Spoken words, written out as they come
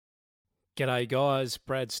G'day guys,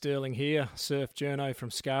 Brad Sterling here, surf journo from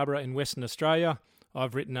Scarborough in Western Australia.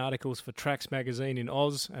 I've written articles for Tracks magazine in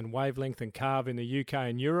Oz and Wavelength and Carve in the UK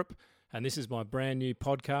and Europe, and this is my brand new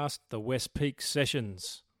podcast, The West Peak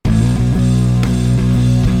Sessions.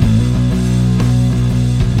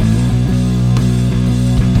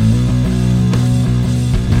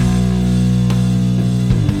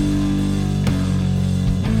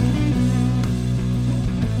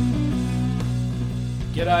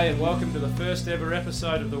 G'day and welcome to the first ever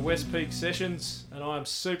episode of the West Peak Sessions, and I'm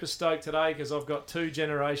super stoked today because I've got two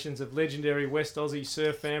generations of legendary West Aussie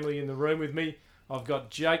surf family in the room with me. I've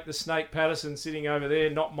got Jake the Snake Paterson sitting over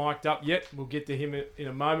there, not mic'd up yet. We'll get to him in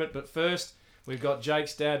a moment, but first we've got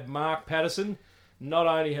Jake's dad, Mark Paterson. Not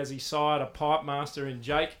only has he sired a pipe master in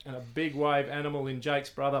Jake and a big wave animal in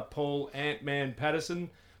Jake's brother, Paul Ant-Man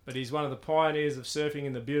Paterson, but he's one of the pioneers of surfing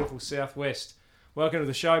in the beautiful southwest. Welcome to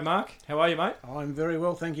the show, Mark. How are you, mate? I'm very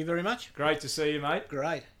well, thank you very much. Great to see you, mate.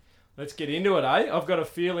 Great. Let's get into it, eh? I've got a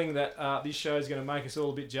feeling that this show is going to make us all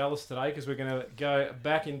a bit jealous today because we're going to go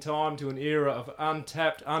back in time to an era of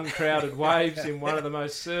untapped, uncrowded waves in one of the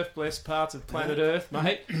most surf-blessed parts of planet Earth,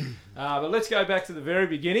 mate. But let's go back to the very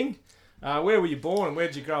beginning. Where were you born and where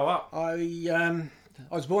did you grow up? I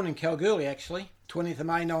was born in Kalgoorlie, actually, 20th of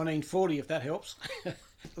May 1940, if that helps.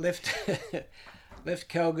 Left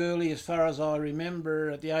Kalgoorlie as far as I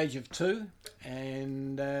remember at the age of 2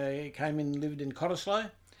 and came in and lived in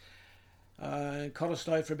Cottesloe.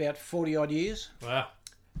 Cottesloe for about 40 odd years. Wow.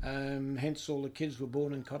 Hence all the kids were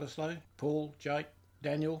born in Cottesloe. Paul, Jake,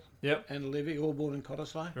 Daniel and Olivia, all born in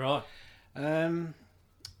Cottesloe. Right.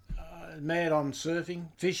 Mad on surfing,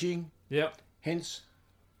 fishing. Yep. Hence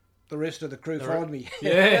the rest of the crew followed me.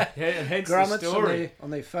 Yeah, and hence the story. on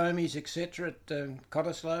their foamies, etc. at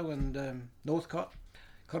Cottesloe and Northcott,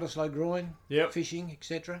 Cottesloe Groin, fishing,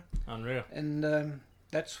 etc. Unreal. And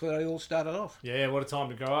that's where I all started off. Yeah, what a time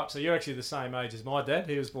to grow up. So you're actually the same age as my dad.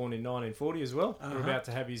 He was born in 1940 as well. We're about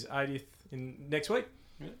to have his 80th next week.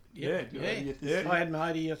 Yeah. I had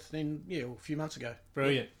my 80th a few months ago.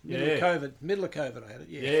 Brilliant. Middle of COVID I had it.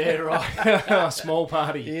 Yeah, right. Small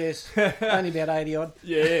party. Yes, only about 80 odd.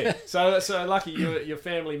 Yeah. So lucky your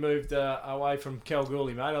family moved away from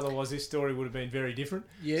Kalgoorlie, mate. Otherwise this story would have been very different.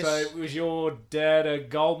 Yes. So was your dad a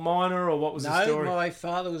gold miner or what was the story? No, my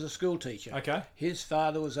father was a school teacher. Okay. His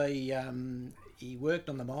father was he worked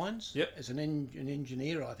on the mines as an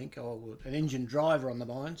engineer, I think, or an engine driver on the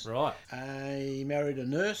mines. Right. He married a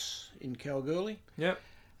nurse in Kalgoorlie. Yep.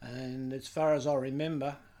 And as far as I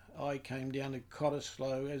remember, I came down to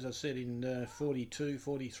Cottesloe, as I said, in 42,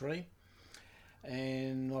 43.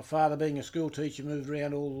 And my father, being a school teacher, moved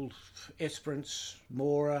around all Esperance,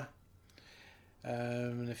 Mora,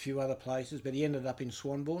 and a few other places. But he ended up in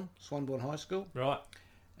Swanbourne High School. Right.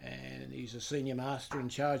 And he's a senior master in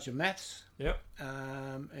charge of maths. Yep.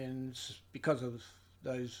 And because of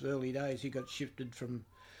those early days, he got shifted from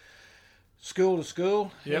school to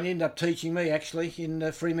school and ended up teaching me, actually,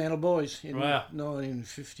 in Fremantle Boys in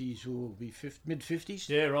 1950s or mid-50s.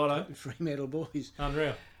 Yeah, righto. Fremantle Boys.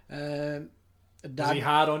 Unreal. Was he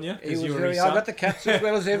hard on you? He was very. I got the cuts as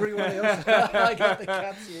well as everyone else. I got the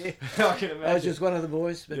cuts, yeah. I can imagine. I was just one of the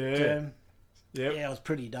boys, but... Yeah, I was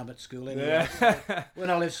pretty dumb at school anyway. So when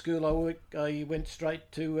I left school, I went straight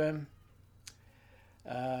to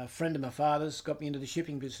a friend of my father's, got me into the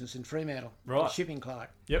shipping business in Fremantle. Right. A shipping clerk.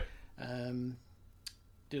 Yep.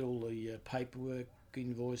 Did all the paperwork,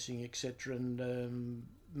 invoicing, etc. And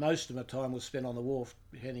most of my time was spent on the wharf,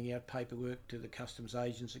 handing out paperwork to the customs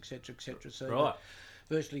agents, etc., etc. So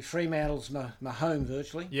virtually Fremantle's my home,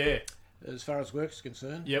 virtually. Yeah. As far as work's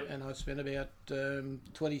concerned. Yep. And I spent about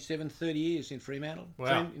 27, 30 years in Fremantle,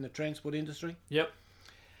 in the transport industry. Yep.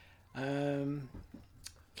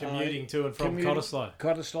 Commuting to and from Cottesloe.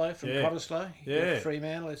 Cottesloe. Yeah.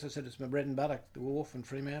 Fremantle, as I said, it's my bread and butter, the wharf in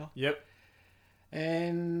Fremantle. Yep.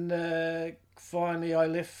 And finally I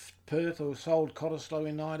left Perth, or sold Cottesloe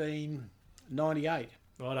in 1998.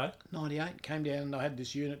 Righto. 98. Came down, I had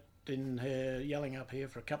this unit in Yelling up here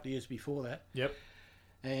for a couple of years before that. Yep.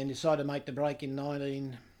 And decided to make the break in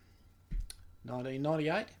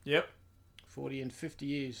 1998. Yep. 40 and 50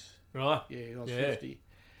 years. Right. Yeah, I was 50.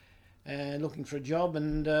 And looking for a job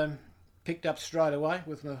and picked up straight away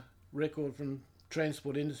with my record from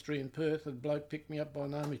transport industry in Perth. A bloke picked me up by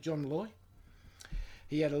name of John Malloy.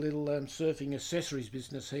 He had a little surfing accessories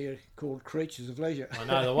business here called Creatures of Leisure. I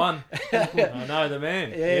know the one. I know the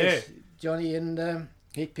man. Yes, yeah. Johnny, and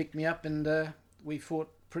he picked me up and we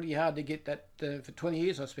fought pretty hard to get that. For 20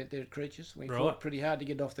 years I spent there at Creatures. We fought pretty hard to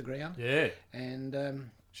get off the ground. Yeah. And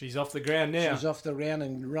she's off the ground now. She's off the ground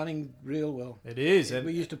and running real well. It is.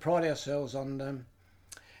 We used to pride ourselves on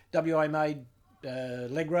WA made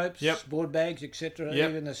leg ropes, board bags, etc.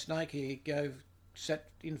 Even the snake, he sat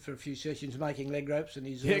in for a few sessions making leg ropes in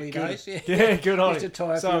his early days. Yeah, good on him. Used to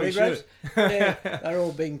tie a few leg ropes. They're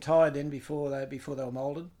all being tied then before they were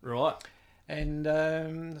moulded. Right. And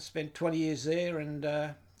I spent 20 years there, and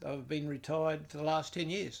I've been retired for the last 10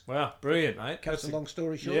 years. Wow, brilliant, mate. That's a long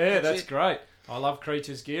story short. Yeah, that's great. I love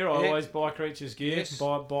Creatures gear. I always buy Creatures gear. Yes.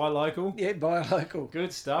 Buy local. Yeah, buy local.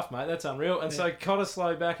 Good stuff, mate. That's unreal. And so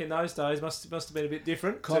Cottesloe back in those days must have been a bit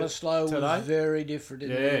different. Cottesloe was very different in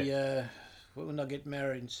the... when I get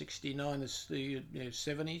married in 69, it's the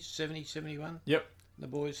 70s, 70, 71. Yep. The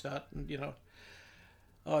boys start,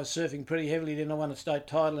 I was surfing pretty heavily. Then I won a state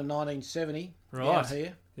title in 1970 down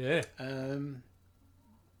here. Yeah.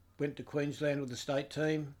 Went to Queensland with the state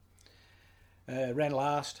team. Ran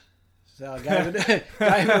last. So I gave it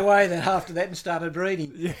away then after that and started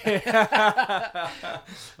breeding. Yeah.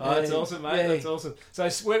 That's awesome, mate. Yeah. That's awesome. So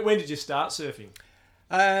when did you start surfing?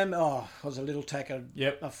 I was a little tacker.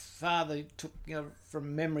 Yep. My father took,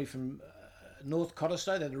 from memory from North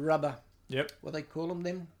Cottesloe, they had a rubber. Yep. What they call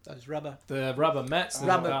them? Those rubber. The rubber mats.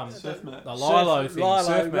 Surf mat. The Lilo thing.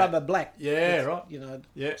 Lilo rubber black. Yeah,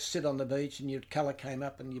 right. Sit on the beach and your colour came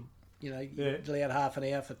up and you allowed half an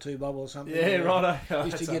hour for 2 bob or something. Yeah, right.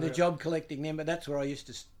 Used to get a job collecting them, but that's where I used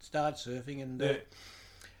to start surfing. And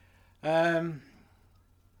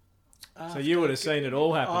so you would have seen it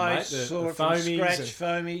all happen, mate. I saw it from scratch,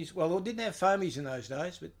 foamies. Well, we didn't have foamies in those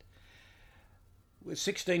days, but with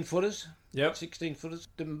 16-footers. Yep. 16-footers.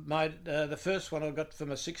 The first one I got for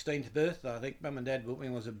my 16th birthday, I think Mum and Dad bought me,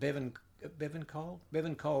 was a Bevan Cole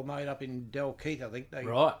made up in Dalkeith, I think.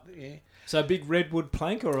 Right. Yeah. So a big redwood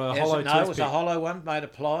plank or a hollow toothpick? No, it was a hollow one made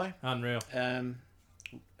of ply. Unreal. Whole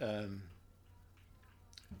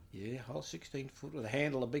 16-foot with a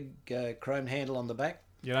handle, a big chrome handle on the back.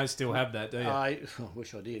 You don't still have that, do you? I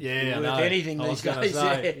wish I did. Yeah, worth anything these days.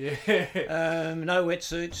 Yeah. No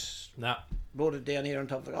wetsuits. No. Brought it down here on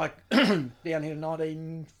top of down here in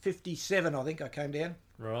 1957, I think I came down.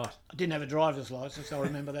 Right. I didn't have a driver's licence, I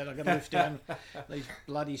remember that. I got to lift down these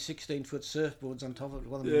bloody 16-foot surfboards on top of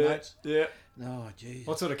one of my mates. Yeah. Oh, jeez.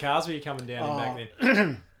 What sort of cars were you coming down in back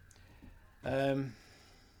then?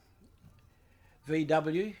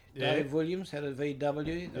 VW. Dave Williams had a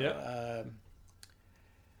VW. Yep.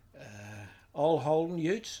 Old Holden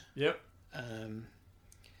utes. Yep.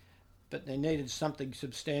 But they needed something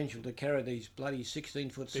substantial to carry these bloody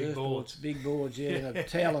 16-foot surfboards. Big boards, and a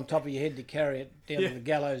towel on top of your head to carry it down to the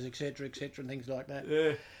gallows, etc., and things like that.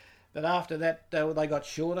 Yeah. But after that, they got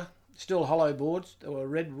shorter. Still hollow boards. They were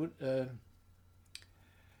redwood,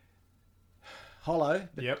 hollow,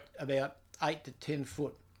 but about 8 to 10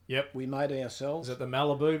 foot. Yep. We made ourselves. Was it the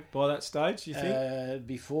Malibu by that stage, you think?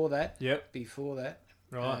 Before that. Yep. Before that.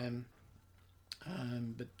 Right.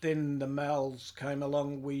 But then the Mals came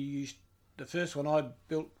along. The first one I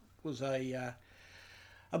built was a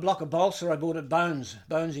block of balsa. I bought at Bones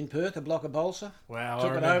in Perth, a block of balsa. Wow, I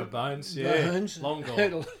remember Bones. Yeah, Bones. Long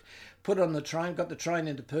gone. Put it on the train, got the train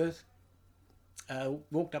into Perth,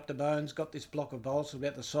 walked up to Bones, got this block of balsa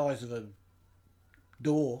about the size of a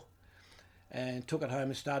door, and took it home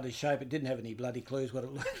and started to shape it. Didn't have any bloody clues what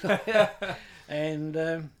it looked like. And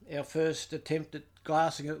our first attempt at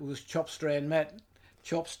glassing it was chop strand, not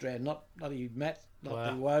bloody mat,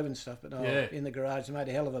 not the woven stuff, but in the garage. I made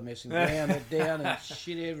a hell of a mess and ground it down and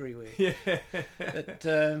shit everywhere. Yeah. But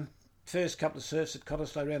first couple of surfs at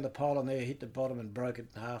Cottesloe around the pylon there hit the bottom and broke it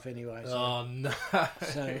in half anyway. So, oh no!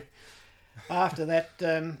 So after that,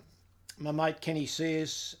 my mate Kenny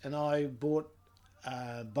Sears and I bought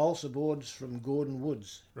balsa boards from Gordon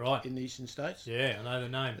Woods, right, in the eastern states. Yeah, I know the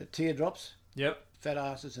name. The teardrops. Yep. Fat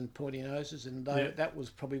asses and pointy noses, and that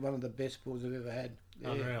was probably one of the best boards I've ever had.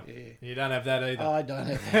 Unreal. Yeah. You don't have that either. I don't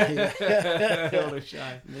have that either. What a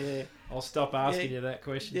shame. Yeah. I'll stop asking you that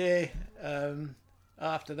question. Yeah.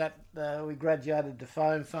 After that, we graduated to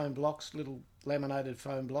foam blocks, little laminated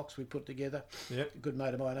foam blocks we put together. Yep. A good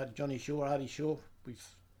mate of mine, Artie Shaw, we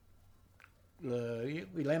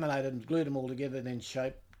laminated and glued them all together, and then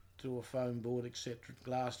shaped to a foam board, etc.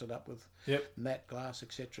 Glassed it up with matte glass,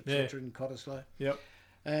 etc., in Cottesloe. Yep.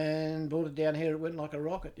 And brought it down here. It went like a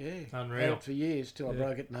rocket. Yeah. Unreal. Had it for years till I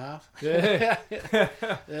broke it in half. Yeah. Yeah.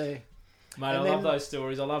 Mate, I love those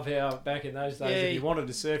stories. I love how back in those days, if you wanted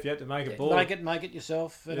to surf, you had to make a board. Make it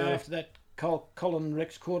yourself. And after that, Colin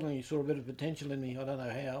Rex Quarterly saw a bit of potential in me. I don't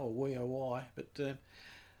know how or where or why, but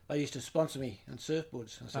they used to sponsor me on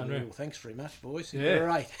surfboards. I said, well, thanks very much, boys. Yeah.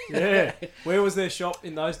 Great. Yeah. Where was their shop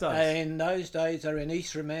in those days? In those days, they were in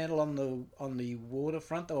East Fremantle on the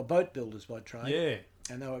waterfront. They were boat builders by trade. Yeah.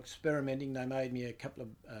 And they were experimenting. They made me a couple of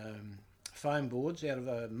foam boards out of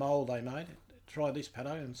a mould they made. Try this,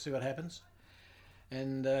 Pato, and see what happens.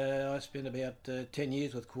 And I spent about 10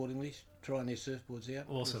 years with Cordingley's trying their surfboards out.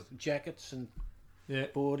 Awesome. With jackets and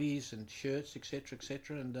boardies and shirts, etc.,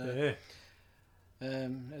 etc.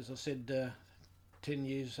 And as I said, 10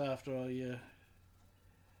 years after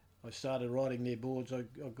I started riding their boards, I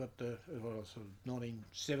got the sort of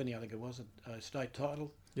 1970, I think it was, a state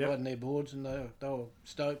title riding their boards, and they were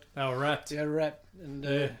stoked. They were wrapped. They were wrapped,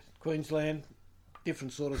 and Queensland,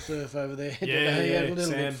 different sort of surf over there. A little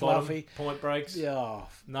sand bit fluffy. Bottom, point breaks. Yeah,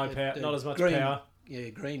 no power, not as much green, power. Yeah,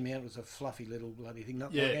 Greenmount was a fluffy little bloody thing,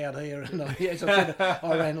 not like out here. And as I said,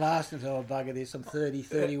 I ran last and thought, oh, bugger this, I'm 30,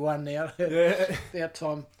 31 now. About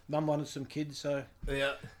time Mum wanted some kids, so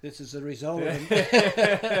this is the result.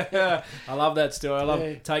 I love that story. I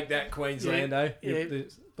love Take That Queensland, the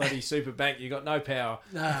bloody super bank, you got no power.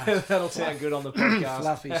 Nah, that'll sound good on the podcast.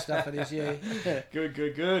 Fluffy stuff it is,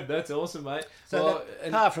 Good. That's awesome, mate. So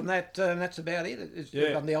apart from that, that's about it.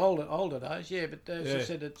 It's on the older days, but as I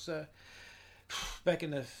said, it's back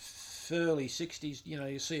in the early 60s,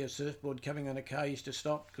 you see a surfboard coming on a car, you used to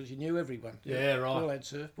stop because you knew everyone. Yeah, right. All had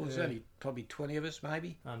surfboards. Only probably 20 of us,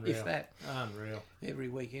 maybe. Unreal. If that. Unreal. Every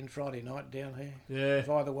weekend, Friday night down here. Yeah.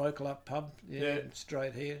 By the Wokelup pub.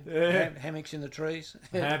 Straight here. Hammocks in the trees.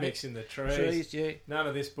 Hammocks in the trees. Trees, None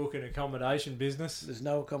of this book and accommodation business. There's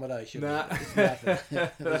no accommodation. Nah. There's nothing.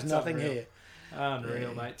 There's nothing here.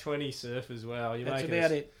 Unreal, mate. 20 surfers, wow. That's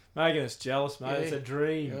about it. Making us jealous, mate. It's a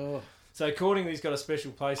dream. Oh. So Cordingley's got a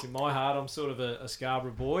special place in my heart. I'm sort of a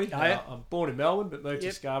Scarborough boy. I'm born in Melbourne, but moved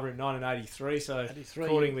to Scarborough in 1983. So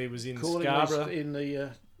Cordingley was in Scarborough. In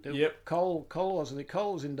the Cole wasn't it?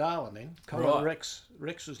 Cole was in Darwin then. Cole and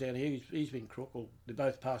Rex was down here. He's been crook. Well, they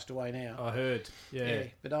both passed away now. I heard. Yeah.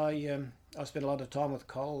 But I spent a lot of time with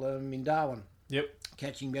Cole in Darwin. Yep.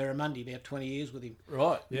 Catching barramundi, about 20 years with him.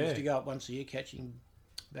 Right. He used to go up once a year catching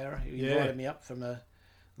barra. He invited me up from a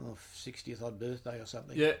 60th odd birthday or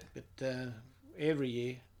something. Yeah. But every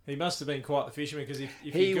year. He must have been quite the fisherman, because if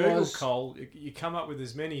you Google Cole, you come up with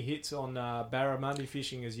as many hits on barramundi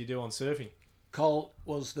fishing as you do on surfing. Cole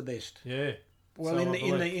was the best. Yeah. Well, so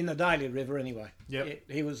in the Daly River anyway. Yep. Yeah,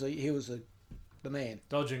 he was the man.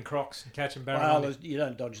 Dodging crocs, catching barramundi. Well, you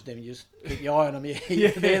don't dodge them, you just keep your eye on them.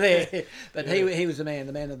 They're there. But he was the man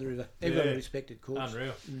of the river. Everyone respected Cole.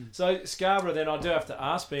 Unreal. So Scarborough, then, I do have to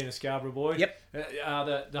ask, being a Scarborough boy,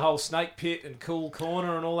 the whole Snake Pit and Cool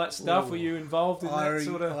Corner and all that stuff, were you involved in that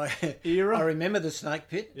sort of era? I remember the Snake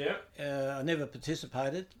Pit. Yeah. I never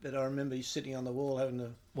participated, but I remember you sitting on the wall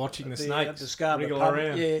watching the snakes the Scarborough wriggle pub.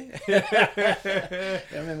 around. Yeah.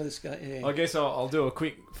 I remember the snake. Yeah. I guess I'll do a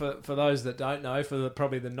quick, for those that don't know, for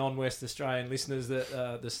probably the non-West Australian listeners,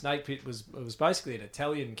 that the Snake Pit was basically an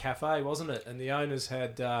Italian cafe, wasn't it? And the owners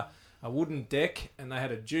had a wooden deck, and they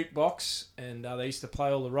had a jukebox, and they used to play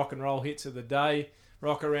all the rock and roll hits of the day,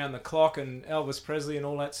 Rock Around the Clock and Elvis Presley and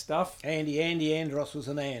all that stuff. Andy Andros was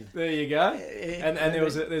the man. There you go. And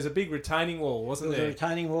there's a big retaining wall, wasn't there? There was a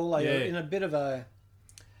retaining wall. In a bit of a...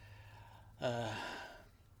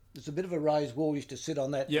 there's a bit of a raised wall. Used to sit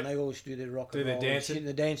on that, and they always do their rock and roll. Do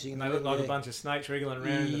their dancing. And they look like a bunch of snakes wriggling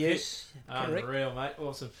around. Yes, correct. Unreal, mate.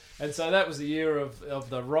 Awesome. And so that was the year of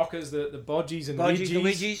the rockers, the bodgies and widgies. The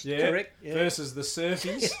widgies, correct. Yeah. Versus the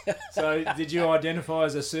surfies. So did you identify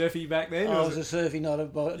as a surfy back then? I was a surfy, not a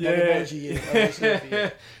bodgie. I was a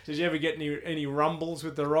surfy, Did you ever get any rumbles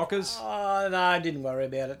with the rockers? Oh, no, I didn't worry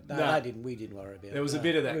about it. No, I didn't. We didn't worry about it. There was a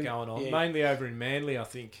bit of that going on, mainly over in Manly, I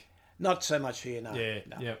think. Not so much here, no. Yeah,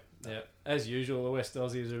 no. Yep. As usual, the West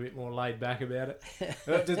Aussies are a bit more laid back about it.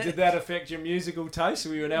 Did that affect your musical taste?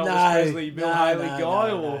 Were you an Elvis Presley, Bill Haley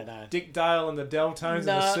guy, or Dick Dale and the Deltones and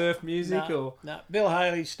the surf music? No. Bill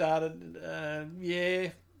Haley started, then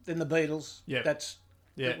the Beatles. Yeah. That's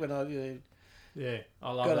when I...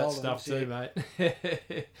 I love that stuff too, mate.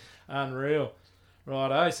 Unreal.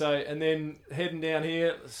 Righto, so, and then heading down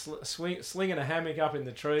here, slinging a hammock up in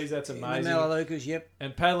the trees, that's amazing. In the Melaleucas, yep.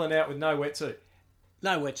 And paddling out with no wetsuit.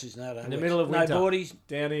 No wetsuits, no. In the middle of winter. No boardies.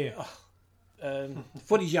 Down here.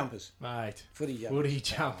 Footy jumpers. Mate. Footy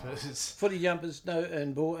jumpers. Footy jumpers, no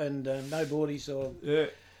boardies or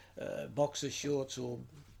boxer shorts or,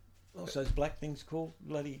 what's those black things called?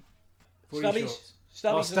 Bloody... Footy stubbies.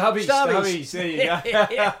 Shorts. Stubbies. There you go.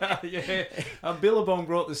 Yeah. Billabong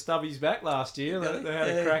brought the stubbies back last year. They had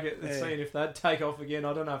a crack at seeing if they'd take off again.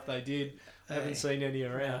 I don't know if they did. I haven't seen any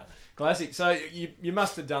around. No. Classic. So you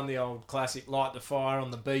must have done the old classic, light the fire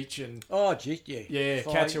on the beach and... Oh, gee, yeah. Yeah,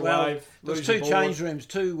 catch a wave, there was two change rooms,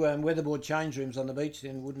 two weatherboard change rooms on the beach,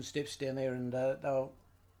 then wooden steps down there, and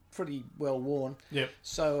pretty well worn. Yep.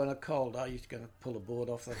 So on a cold day, you're going to pull a board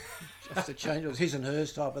off the change. It was his and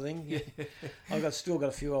hers type of thing. Yeah. I've still got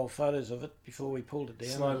a few old photos of it before we pulled it down.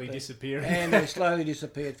 Slowly disappearing. And they slowly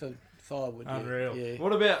disappeared for firewood. Unreal. Yeah.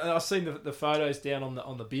 What about? I've seen the photos down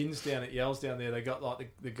on the bins down at Yells down there. They got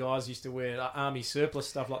like the guys used to wear army surplus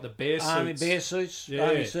stuff like the bear suits. Army bear suits,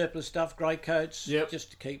 army surplus stuff, grey coats,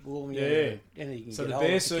 just to keep warm. Yeah. So the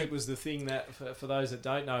bear suit was the thing that, for those that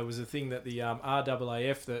don't know, was the thing that the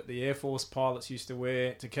RAAF, the Air Force pilots used to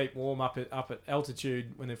wear to keep warm up at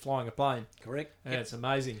altitude when they're flying a plane. Correct. Yeah, it's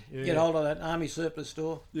amazing. Yeah. Get hold of that army surplus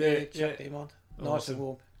store. Chuck them on. Nice awesome. And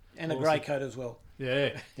warm. And a grey coat as well.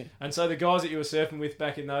 Yeah. And so the guys that you were surfing with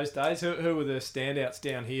back in those days, who were the standouts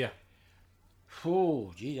down here?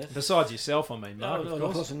 Oh, gee. Besides yourself, I mean, Mark, of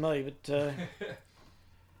course. Wasn't me, but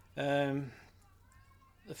a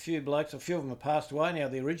few of them have passed away now,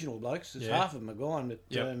 the original blokes. There's half of them are gone, but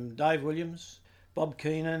Dave Williams, Bob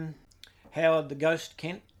Keenan, Howard the Ghost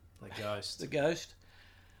Kent. The Ghost.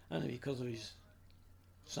 Only because of his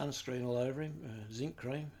sunscreen all over him, zinc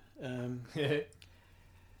cream.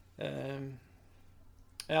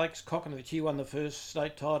 Alex Kokonovich, he won the first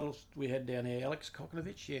state titles we had down here. Alex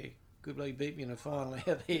Kokonovich, good bloke, beat me in a final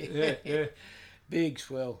out there. Big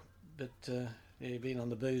swell, but been on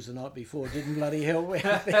the booze the night before didn't bloody help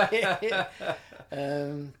out there.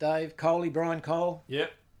 Dave Coley, Brian Cole.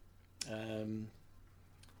 Yep.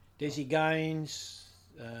 Desi Gaines,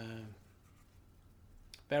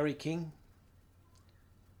 Barry King.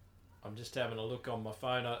 I'm just having a look on my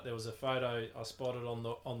phone. There was a photo I spotted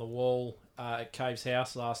on the wall at Cave's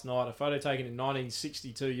house last night. A photo taken in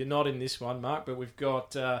 1962. You're not in this one, Mark, but we've got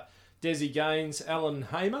Desi Gaines, Alan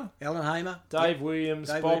Hamer, Dave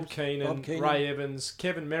Williams, Bob Keenan, Ray Evans,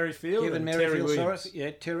 Kevin Merrifield, and Terry Williams.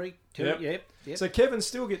 Sorry. Terry. Yep. So Kevin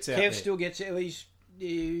still gets out there. Still gets out.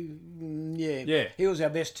 He was our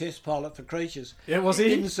best test pilot for creatures. Yeah, was he?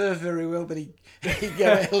 Didn't surf very well, but he'd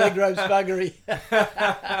go leg rope buggery.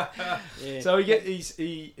 So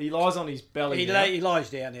he lies on his belly. He lies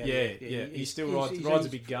down now. Yeah. He still rides a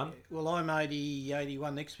big gun. Well, I'm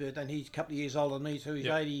 81 expert, and he's a couple of years older than me, so he's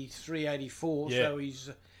 83, 84. So he's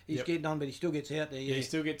getting on, but he still gets out there. Yeah, he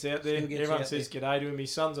still gets out there. Everyone says g'day to him.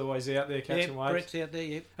 His son's always out there catching waves. Brett's out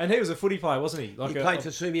there, And he was a footy player, wasn't he? He played for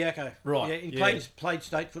Subiaco. Right. He played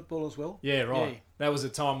state football as well. Yeah, right. Yeah. That was a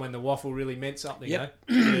time when the waffle really meant something,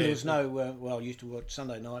 There was no... I used to watch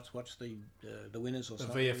Sunday nights, watch the winners or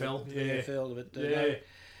something. The VFL. VFL. But,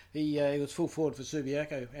 he was full forward for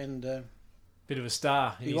Subiaco and... bit of a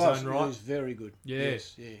star in his own right. He was very good.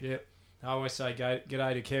 Yes. I always say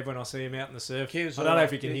g'day to Kev when I see him out in the surf. I don't know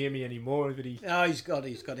if he can hear me anymore, but he's got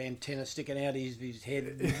antenna sticking out his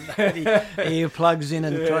head. Ear plugs in,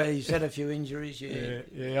 and he's had a few injuries. Yeah.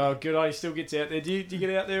 Oh, good. He still gets out there. Do you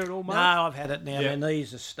get out there at all, mate? No, I've had it now. My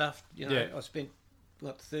knees are stuffed. I spent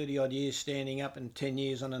 30 odd years standing up and 10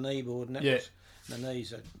 years on a knee board, and that was. My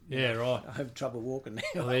knees are... right. I have trouble walking now.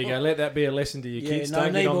 Well, there you go. Let that be a lesson to your kids.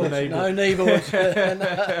 Don't get on the knee board. No knee boards.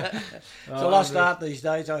 It's a lost art these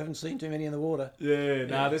days. I haven't seen too many in the water.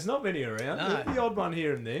 There's not many around. No. There's the odd one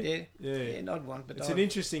here and there. Yeah, an odd one. But it's an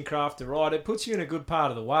interesting craft to ride. It puts you in a good part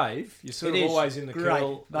of the wave. You're sort of always in the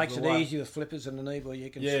curl. Makes it easy with flippers and the knee board. You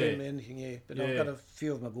can swim anything, But I've got a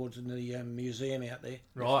few of my boards in the museum out there.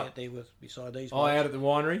 Right. Out there beside these ones. Out at the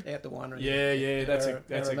winery? Out at the winery. Yeah. That's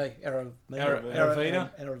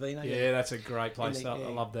Aravina. Yeah, that's a great place. I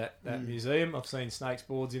love that museum. I've seen Snake's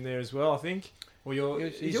boards in there as well, I think. Well,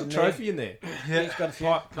 he's got a trophy in there. Yeah, he's got a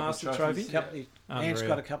few. Master trophy. Ant's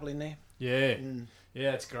got a couple in there. Yeah.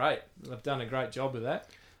 Yeah, it's great. They've done a great job with that.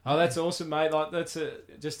 Oh, that's awesome, mate. Like that's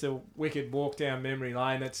just a wicked walk down memory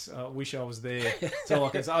lane. I wish I was there. So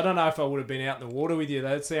I don't know if I would have been out in the water with you.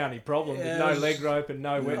 That's the only problem. Yeah, no leg rope and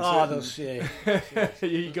no wetsuit.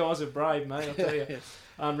 You guys are brave, mate. I'll tell you.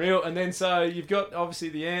 Unreal. And then so you've got obviously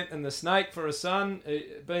the ant and the snake for a son.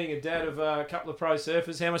 Being a dad of a couple of pro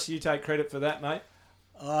surfers, how much do you take credit for that, mate?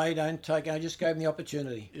 I don't take. I just gave him the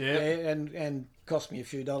opportunity. Yeah. And cost me a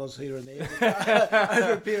few dollars here and there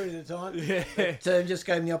over a period of time. Yeah. But, just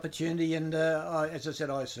gave him the opportunity, and as I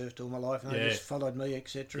said, I surfed all my life, and they just followed me,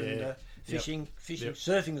 etc. And fishing,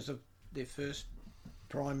 surfing was their first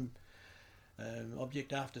prime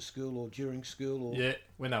object after school or during school, or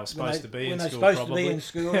when they were supposed to be in school. When they were supposed to be in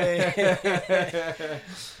school. Yeah.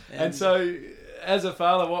 And so, as a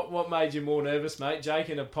father, what made you more nervous, mate? Jake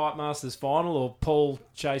in a Pipe Masters final, or Paul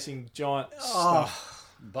chasing giant stuff?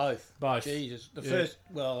 Both. Jesus, the first.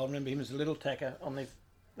 Well, I remember him as a little tacker on the.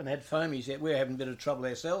 And had foamies out. We were having a bit of trouble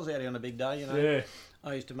ourselves out here on a big day, Yeah.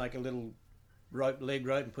 I used to make a little leg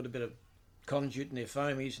rope, and put a bit of conduit in their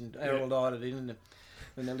foamies and arrowed it in. And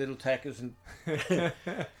and the little tackers and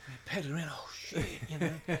paddling around. Oh shit, you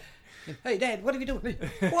know. And, hey Dad, what are you doing?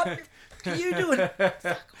 What are you doing?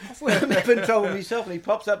 Fuck off! Well, I'm having trouble myself, and he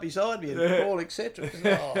pops up beside me and Paul, etc.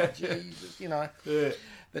 Oh Jesus, you know. Yeah.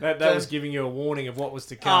 But that was giving you a warning of what was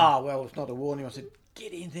to come. Ah, well, it's not a warning. I said,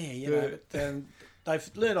 get in there, you know. But they've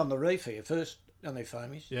learned on the reef here first, on their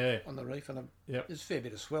foamies. Yeah. On the reef, and there's a fair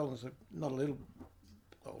bit of swell. There's not a little,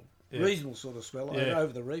 reasonable sort of swell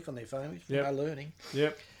over the reef on their foamies. They're learning.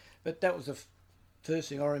 Yep. But that was the first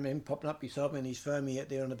thing I remember popping up beside me and his foamy out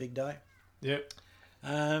there on a big day. Yep.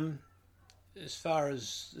 As far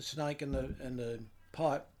as the snake and the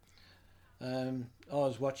pipe, I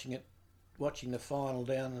was watching the final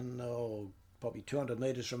down in probably 200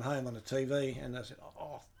 metres from home on the TV, and I said,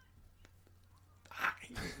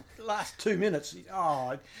 the last 2 minutes,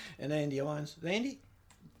 and Andy Irons,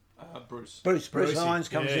 Bruce Irons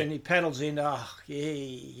comes in, he paddles in, me.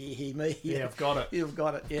 Yeah, I've got it. You've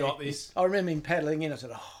got it, yeah. Got this. I remember him paddling in, I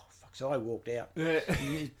said, fuck, so I walked out. Yeah.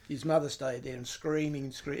 His mother stayed there and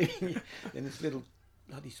screaming, and this little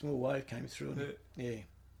bloody small wave came through, and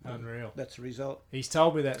unreal. That's the result. He's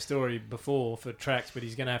told me that story before for tracks, but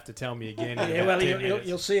he's going to have to tell me again.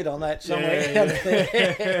 You'll see it on that somewhere out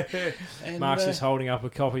there. And, Mark's just holding up a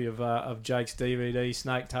copy of Jake's DVD,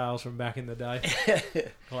 Snake Tales from back in the day.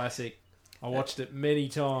 Classic. I watched it many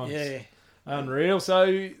times. Yeah. Unreal.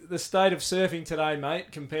 So the state of surfing today,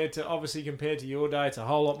 mate, compared to your day, it's a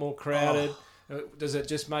whole lot more crowded. Does it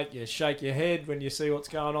just make you shake your head when you see what's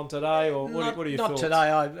going on today, or what are your thoughts? Not today.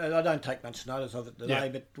 I don't take much notice of it today,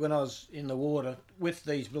 but when I was in the water with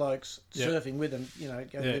these blokes, surfing with them, you know, it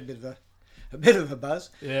gave me a bit of a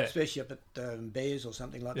buzz, especially up at Bears or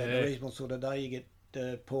something like that. A reasonable sort of day, you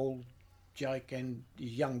get Paul, Jake and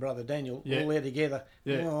his young brother Daniel all there together.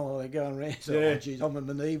 Yeah. Oh, they're going around. So, geez, I'm a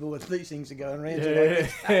medieval and these things are going around.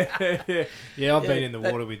 I've been in the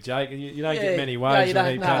water with Jake. You don't get many waves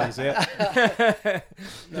when he paddles out.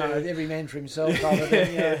 No, every man for himself.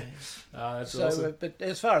 That's awesome. But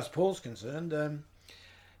as far as Paul's concerned,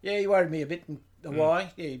 he worried me a bit. Why?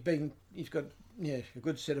 He's got a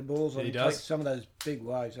good set of balls. He does. Some of those big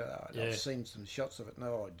waves. I've seen some shots of it.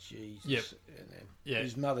 Oh, Jesus. Yep. And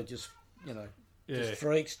his mother just... just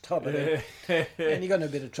freaks, top of it. And he got in a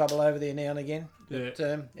bit of trouble over there now and again. But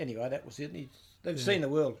anyway, that was it. They've seen the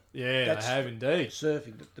world. Yeah, they have indeed.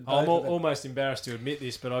 Surfing. I'm almost embarrassed to admit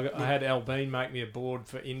this, but I had Al Bean make me a board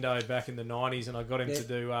for Indo back in the 90s, and I got him to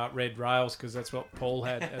do red rails because that's what Paul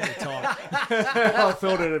had at the time. I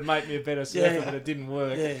thought it would make me a better surfer, but it didn't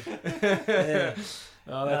work. Yeah.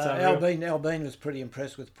 Oh, that's unreal. Al Bean was pretty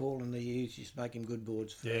impressed with Paul, and he used to make him good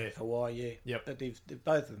boards for Hawaii. Yep. But they've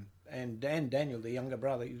both of them, and Daniel, the younger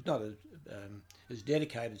brother, he's not as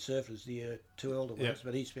dedicated surfer as the two elder ones,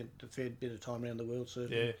 but he spent a fair bit of time around the world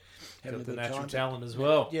surfing, having got a good the natural time. talent as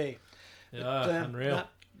well. Unreal.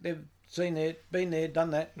 They've been there,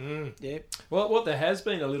 done that. Yeah. Well, what there has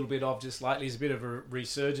been a little bit of just lately is a bit of a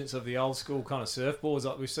resurgence of the old school kind of surfboards.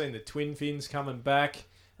 Like we've seen the twin fins coming back.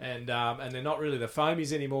 And they're not really the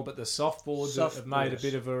foamies anymore, but the softboards have made a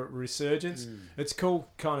bit of a resurgence. It's cool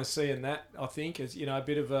kind of seeing that, I think, as a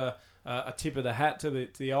bit of a tip of the hat to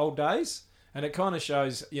the old days. And it kind of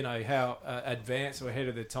shows, how advanced or ahead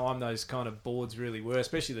of the time those kind of boards really were,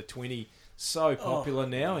 especially the 20, so popular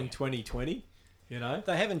now in 2020, They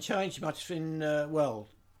haven't changed much in, they're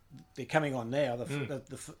coming on now,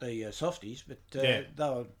 the softies, but they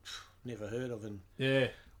were never heard of.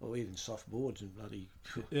 Or even soft boards and bloody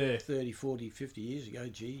 30, 40, 50 years ago,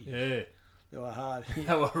 gee. Yeah. They were hard.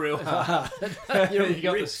 They were real hard. You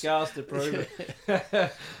got the scars to prove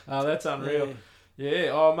it. Oh, that's unreal. Yeah.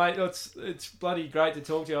 Oh, mate, it's bloody great to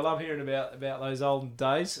talk to you. I love hearing about those olden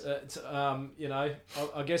days.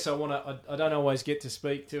 I guess I don't always get to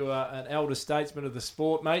speak to an elder statesman of the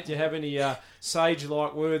sport, mate. Do you have any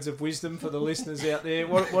sage-like words of wisdom for the listeners out there?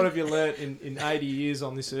 What have you learnt in 80 years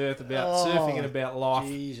on this earth about surfing and about life?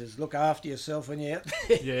 Jesus, look after yourself when you're out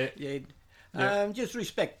there. Just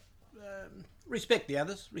respect the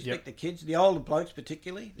others, respect the kids, the older blokes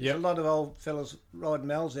particularly. There's a lot of old fellas riding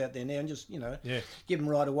Mals out there now, and just give them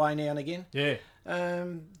right away now and again. Yeah.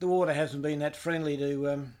 The water hasn't been that friendly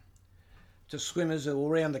to swimmers all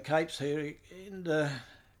around the capes here in the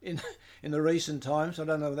recent times. I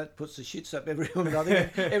don't know if that puts the shits up everyone, but I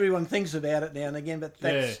think everyone thinks about it now and again. But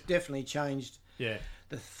that's definitely changed the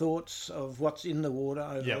thoughts of what's in the water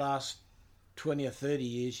over the last 20 or 30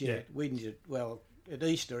 years. We need at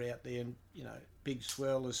Easter out there, and big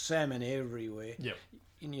swell, there's salmon everywhere.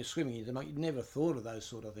 In your swimming, you'd never thought of those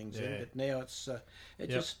sort of things then, but now it's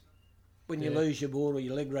when you lose your board or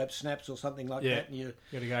your leg rope snaps or something like that, and you're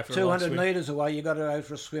got to go for 200 metres away, you got to go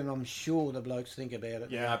for a swim. I'm sure the blokes think about it.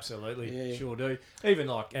 Yeah, absolutely, sure do. Even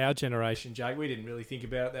like our generation, Jake, we didn't really think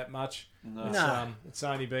about it that much. No, it's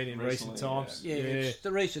only been in recent times. Yeah, it's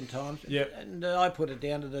the recent times. Yep. And I put it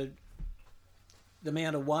down to the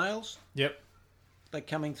amount of whales. Yep. They're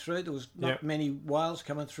coming through. There was not many whales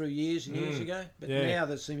coming through years and years ago, but now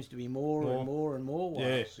there seems to be more and more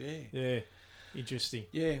whales. Yeah. Interesting.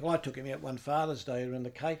 Yeah, well, I took him out one Father's Day around the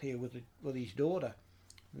Cape here with his daughter.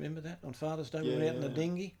 Remember that? On Father's Day, we were out in the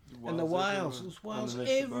dinghy. And the whales, there was whales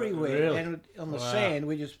everywhere. Really? And on the sand,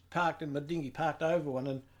 we just parked in the dinghy, parked over one,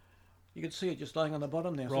 and you could see it just laying on the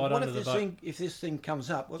bottom now. Right so under the boat. If this thing comes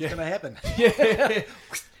up, what's going to happen?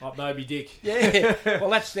 Like Moby Dick. Yeah. Well,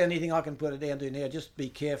 that's the only thing I can put it down to now. Just be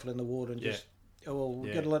careful in the water and just... Well,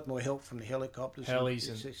 we'll get a lot more help from the helicopters.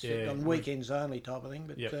 Helis on weekends only type of thing.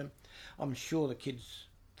 But I'm sure the kids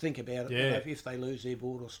think about it if they lose their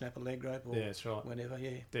board or snap a leg rope or that's right. whenever.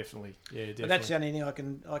 Yeah, definitely. But that's the only thing I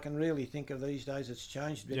can really think of these days. It's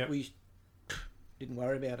changed. But we didn't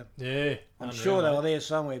worry about them. Yeah, I'm sure they were there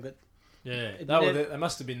somewhere, but. Yeah, they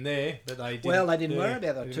must have been there, but they didn't. Well, they didn't worry about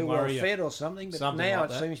it. They were too well fed or something, but something now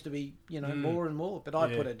like it seems to be, more and more. But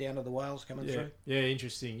I put it down to the whales coming through. Yeah,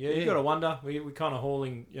 interesting. Yeah, you got to wonder. We're kind of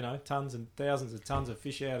hauling, tons and thousands of tons of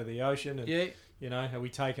fish out of the ocean, and are we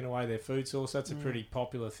taking away their food source? That's a pretty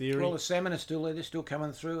popular theory. Well, the salmon are still there. They're still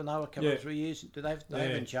coming through, and they were coming through years. They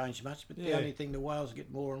haven't changed much, but the only thing, the whales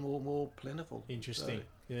get more and more plentiful. Interesting.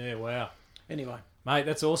 So, yeah, wow. Anyway. Mate,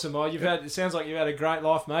 that's awesome, mate. It sounds like you've had a great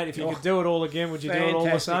life, mate. If you could do it all again, would you do it all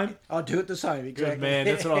the same? I'd do it the same, exactly. Good man,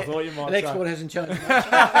 that's what I thought you might say. The export hasn't changed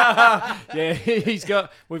much.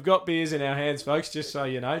 We've got beers in our hands, folks, just so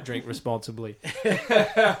you know, drink responsibly.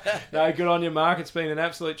 No, good on you, Mark. It's been an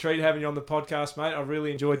absolute treat having you on the podcast, mate. I've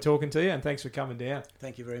really enjoyed talking to you, and thanks for coming down.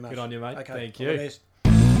 Thank you very much. Good on you, mate. Okay, thank you.